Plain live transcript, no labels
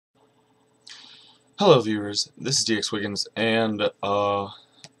Hello viewers, this is DxWiggins, and I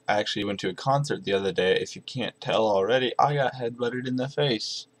actually went to a concert the other day. If you can't tell already, I got headbutted in the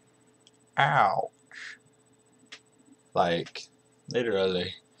face. Ow. Like,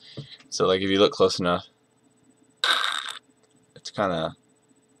 literally. So like if you look close enough,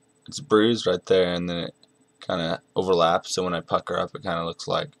 it's bruised right there, and then it kinda overlaps, so when I pucker up it kinda looks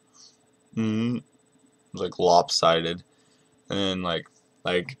like it's like lopsided. And then like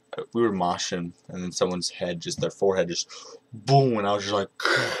we were moshing, and then someone's head, just their forehead just boom, and I was just like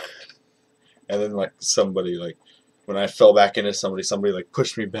and then like somebody, like when I fell back into somebody like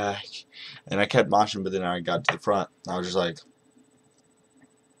pushed me back, and I kept moshing, but then I got to the front and I was just like,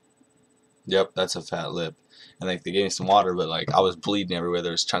 yep, that's a fat lip. And like they gave me some water, but like I was bleeding everywhere.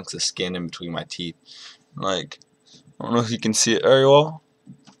 There was chunks of skin in between my teeth. Like, I don't know if you can see it very well,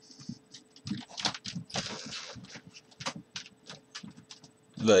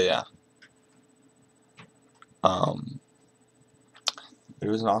 but yeah. It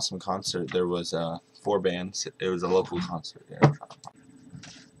was an awesome concert. There was 4 bands. It was a local concert here.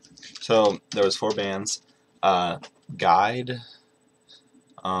 So there was 4 bands. Guide,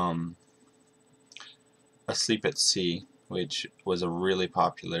 Asleep at Sea, which was a really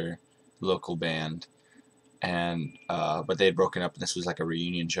popular local band, and but they had broken up, and this was like a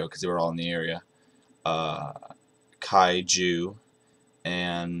reunion show because they were all in the area. Kaiju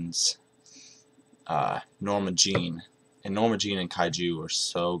and Norma Jean. And Norma Jean and Kaiju were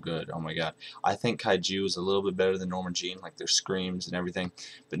so good. Oh my god. I think Kaiju is a little bit better than Norma Jean, like their screams and everything.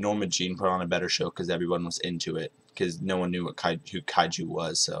 But Norma Jean put on a better show because everyone was into it. Because no one knew who Kaiju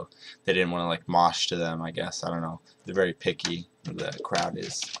was, so they didn't want to like mosh to them, I guess. I don't know. They're very picky, the crowd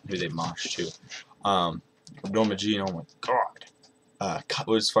is, who they mosh to. Norma Jean, oh my god. It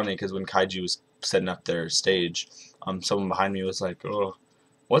was funny because when Kaiju was setting up their stage, someone behind me was like, oh,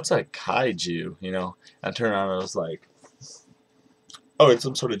 what's a kaiju, you know? And I turned around and I was like, oh, it's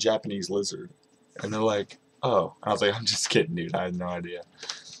some sort of Japanese lizard. And they're like, oh. And I was like, I'm just kidding, dude. I had no idea.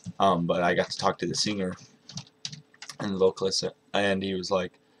 But I got to talk to the singer and the vocalist, and he was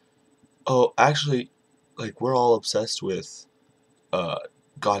like, oh, actually, like, we're all obsessed with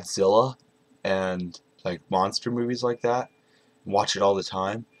Godzilla and, like, monster movies like that. Watch it all the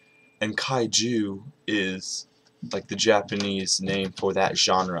time. And kaiju is like the Japanese name for that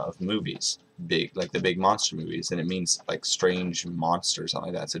genre of movies, like the big monster movies, and it means like strange monster or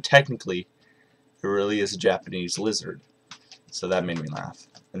something like that. So technically, it really is a Japanese lizard. So that made me laugh.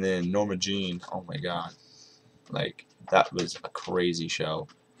 And then Norma Jean, oh my god, like that was a crazy show.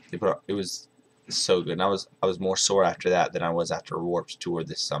 It was so good. And I was more sore after that than I was after Warped Tour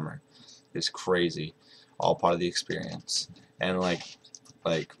this summer. It was crazy, all part of the experience. And like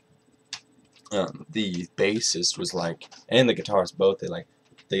the bassist was like, and the guitarist both,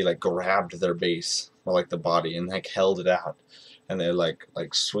 they grabbed their bass, or like the body, and like held it out, and they're like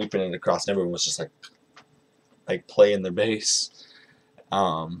sweeping it across, and everyone was just like playing their bass. It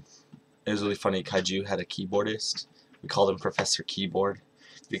was really funny. Kaiju had a keyboardist. We called him Professor Keyboard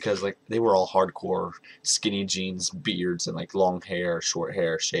because like they were all hardcore skinny jeans, beards, and like long hair, short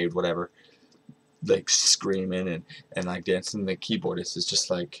hair, shaved, whatever, like screaming and like dancing. The keyboardist is just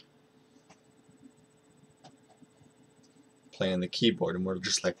like playing the keyboard, and we're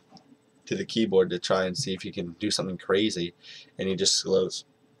just like to the keyboard to try and see if he can do something crazy, and he just goes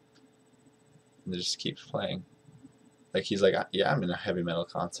and just keeps playing. Like he's like, yeah, I'm in a heavy metal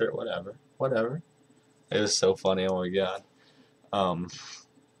concert, whatever, whatever. It was so funny, oh my god.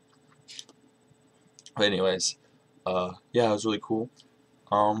 But anyways, yeah, it was really cool.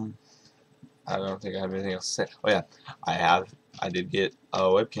 I don't think I have anything else to say. Oh yeah, I did get a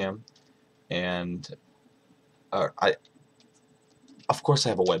webcam, and of course I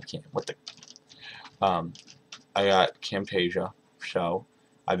have a webcam. What the? I got Camtasia show.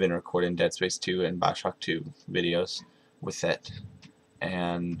 I've been recording Dead Space 2 and Bioshock 2 videos with it,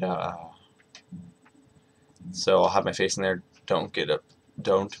 and so I'll have my face in there. Don't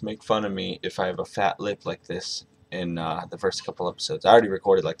make fun of me if I have a fat lip like this in the first couple episodes. I already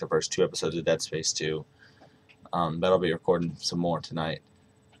recorded like the first 2 episodes of Dead Space 2. But I'll be recording some more tonight.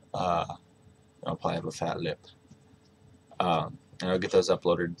 I'll probably have a fat lip. And I'll get those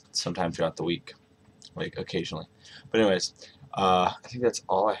uploaded sometime throughout the week, like occasionally. But anyways, I think that's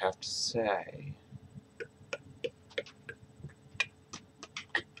all I have to say.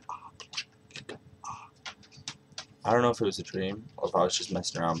 I don't know if it was a dream or if I was just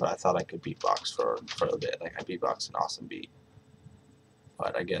messing around, but I thought I could beatbox for a bit. Like I beatboxed an awesome beat,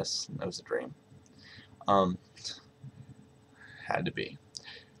 but I guess that was a dream. Had to be.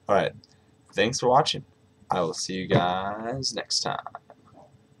 All right. Thanks for watching. I will see you guys next time.